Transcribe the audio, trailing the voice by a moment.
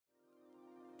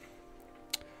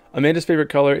Amanda's favorite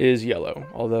color is yellow,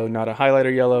 although not a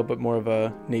highlighter yellow, but more of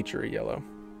a nature yellow,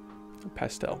 a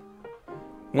pastel.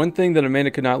 One thing that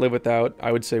Amanda could not live without,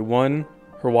 I would say one,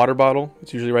 her water bottle.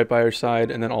 It's usually right by her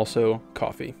side, and then also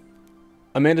coffee.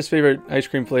 Amanda's favorite ice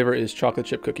cream flavor is chocolate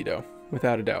chip cookie dough,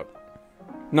 without a doubt.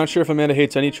 I'm not sure if Amanda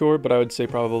hates any chore, but I would say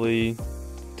probably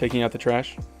taking out the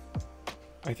trash.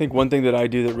 I think one thing that I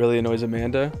do that really annoys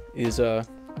Amanda is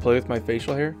play with my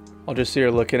facial hair. I'll just see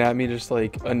her looking at me just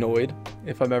like annoyed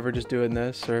if I'm ever just doing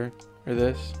this or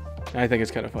this. And I think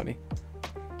it's kind of funny.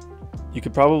 You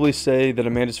could probably say that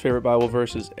Amanda's favorite Bible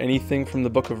verse is anything from the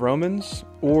book of Romans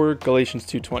or Galatians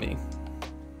 2:20.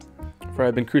 For I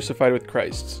have been crucified with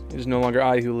Christ. It is no longer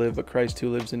I who live, but Christ who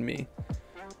lives in me.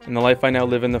 In the life I now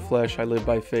live in the flesh, I live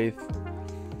by faith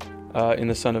in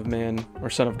the Son of Man, or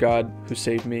Son of God, who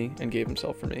saved me and gave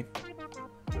himself for me,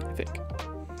 I think.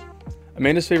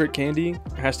 Amanda's favorite candy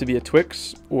has to be a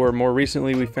Twix, or more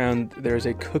recently we found there's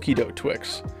a cookie dough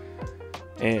Twix,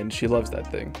 and she loves that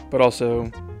thing. But also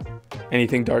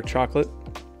anything dark chocolate.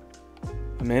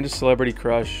 Amanda's celebrity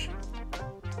crush,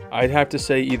 I'd have to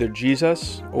say either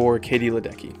Jesus or Katie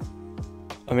Ledecky.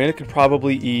 Amanda could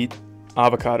probably eat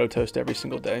avocado toast every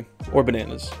single day, or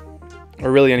bananas,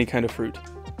 or really any kind of fruit.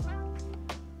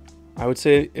 I would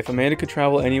say if Amanda could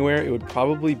travel anywhere, it would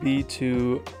probably be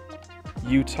to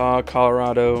Utah,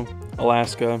 Colorado,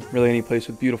 Alaska, really any place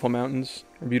with beautiful mountains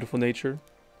or beautiful nature.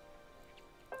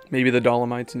 Maybe the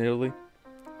Dolomites in Italy.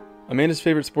 Amanda's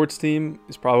favorite sports team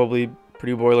is probably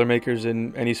Purdue Boilermakers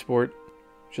in any sport.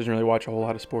 She doesn't really watch a whole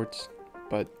lot of sports,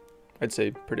 but I'd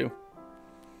say Purdue.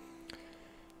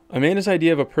 Amanda's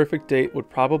idea of a perfect date would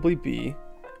probably be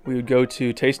we would go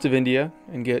to Taste of India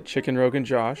and get chicken Rogan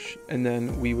Josh, and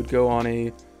then we would go on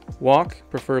a walk,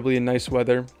 preferably in nice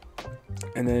weather,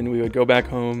 and then we would go back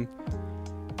home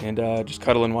and just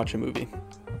cuddle and watch a movie.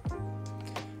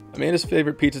 Amanda's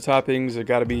favorite pizza toppings have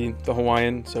got to be the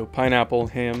Hawaiian, so pineapple,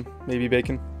 ham, maybe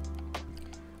bacon.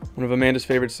 One of Amanda's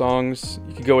favorite songs,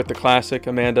 you could go with the classic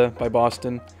Amanda by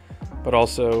Boston, but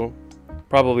also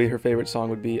probably her favorite song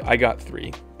would be I Got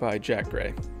Three by Jack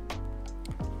Gray.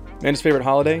 Amanda's favorite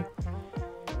holiday?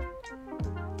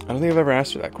 I don't think I've ever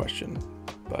asked her that question,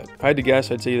 but if I had to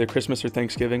guess, I'd say either Christmas or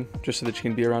Thanksgiving, just so that she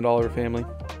can be around all of her family.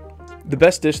 The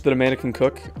best dish that Amanda can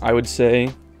cook, I would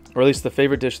say, or at least the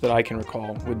favorite dish that I can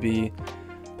recall, would be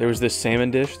there was this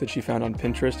salmon dish that she found on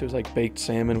Pinterest. It was like baked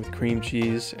salmon with cream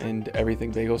cheese and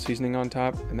everything bagel seasoning on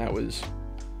top, and that was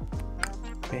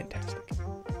fantastic.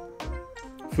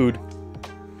 Food.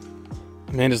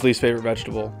 Amanda's least favorite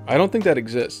vegetable. I don't think that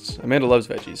exists. Amanda loves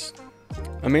veggies.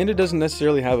 Amanda doesn't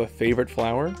necessarily have a favorite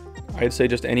flower. I'd say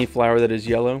just any flower that is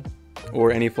yellow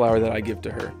or any flower that I give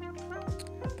to her.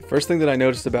 The first thing that I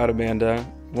noticed about Amanda,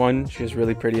 one, she has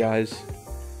really pretty eyes.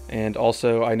 And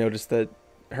also I noticed that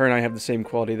her and I have the same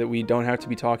quality, that we don't have to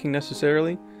be talking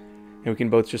necessarily. And we can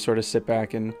both just sort of sit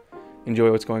back and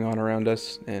enjoy what's going on around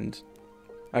us. And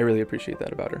I really appreciate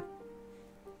that about her.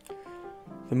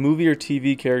 The movie or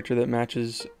TV character that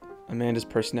matches Amanda's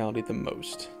personality the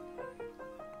most.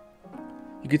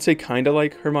 You could say kind of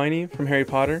like Hermione from Harry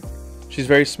Potter. She's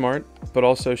very smart, but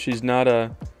also she's not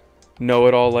a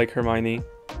know-it-all like Hermione,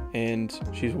 and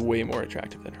she's way more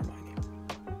attractive than Hermione.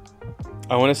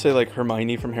 I want to say like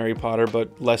Hermione from Harry Potter,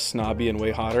 but less snobby and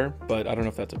way hotter, but I don't know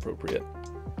if that's appropriate.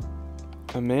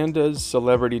 Amanda's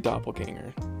celebrity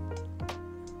doppelganger.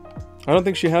 I don't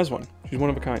think she has one. She's one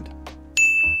of a kind.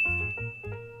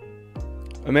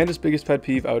 Amanda's biggest pet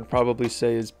peeve, I would probably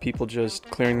say, is people just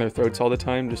clearing their throats all the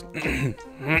time, just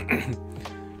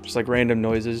like random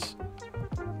noises.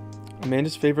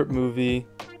 Amanda's favorite movie,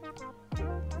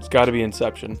 it's got to be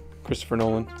Inception, Christopher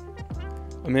Nolan.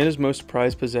 Amanda's most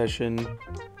prized possession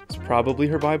is probably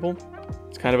her Bible.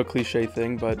 It's kind of a cliche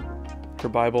thing, but her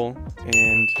Bible,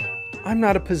 and I'm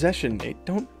not a possession, Nate.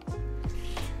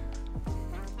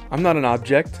 I'm not an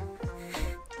object.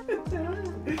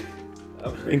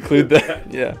 Include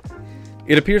that. Yeah.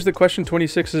 It appears that question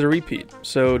 26 is a repeat,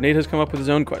 so Nate has come up with his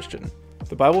own question.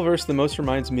 The Bible verse that most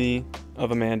reminds me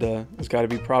of Amanda has got to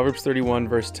be Proverbs 31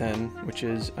 verse 10, which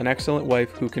is, an excellent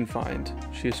wife who can find?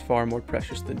 She is far more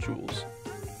precious than jewels.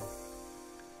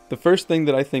 The first thing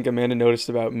that I think Amanda noticed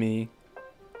about me,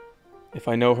 if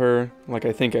I know her like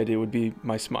I think I do, would be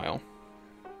my smile.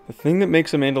 The thing that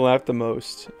makes Amanda laugh the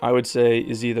most, I would say,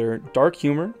 is either dark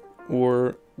humor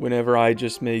or whenever I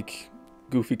just make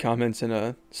goofy comments in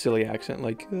a silly accent,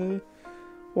 like,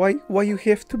 why you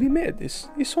have to be mad? It's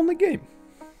only game.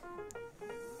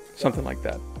 Something like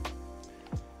that.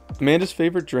 Amanda's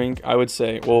favorite drink, I would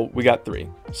say, well, we got three.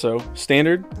 So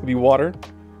standard would be water.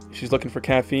 If she's looking for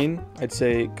caffeine, I'd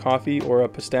say coffee or a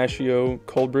pistachio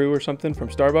cold brew or something from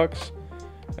Starbucks.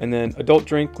 And then adult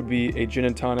drink would be a gin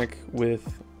and tonic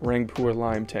with Rangpur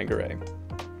Lime Tanqueray.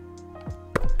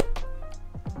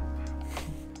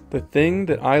 The thing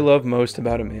that I love most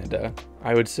about Amanda,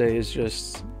 I would say, is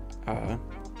just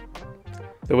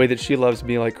the way that she loves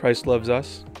me like Christ loves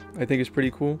us. I think is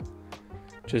pretty cool.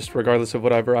 Just regardless of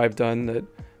whatever I've done that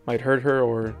might hurt her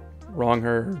or wrong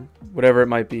her, whatever it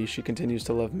might be, she continues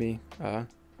to love me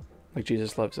like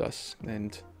Jesus loves us.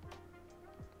 And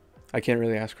I can't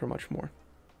really ask for much more.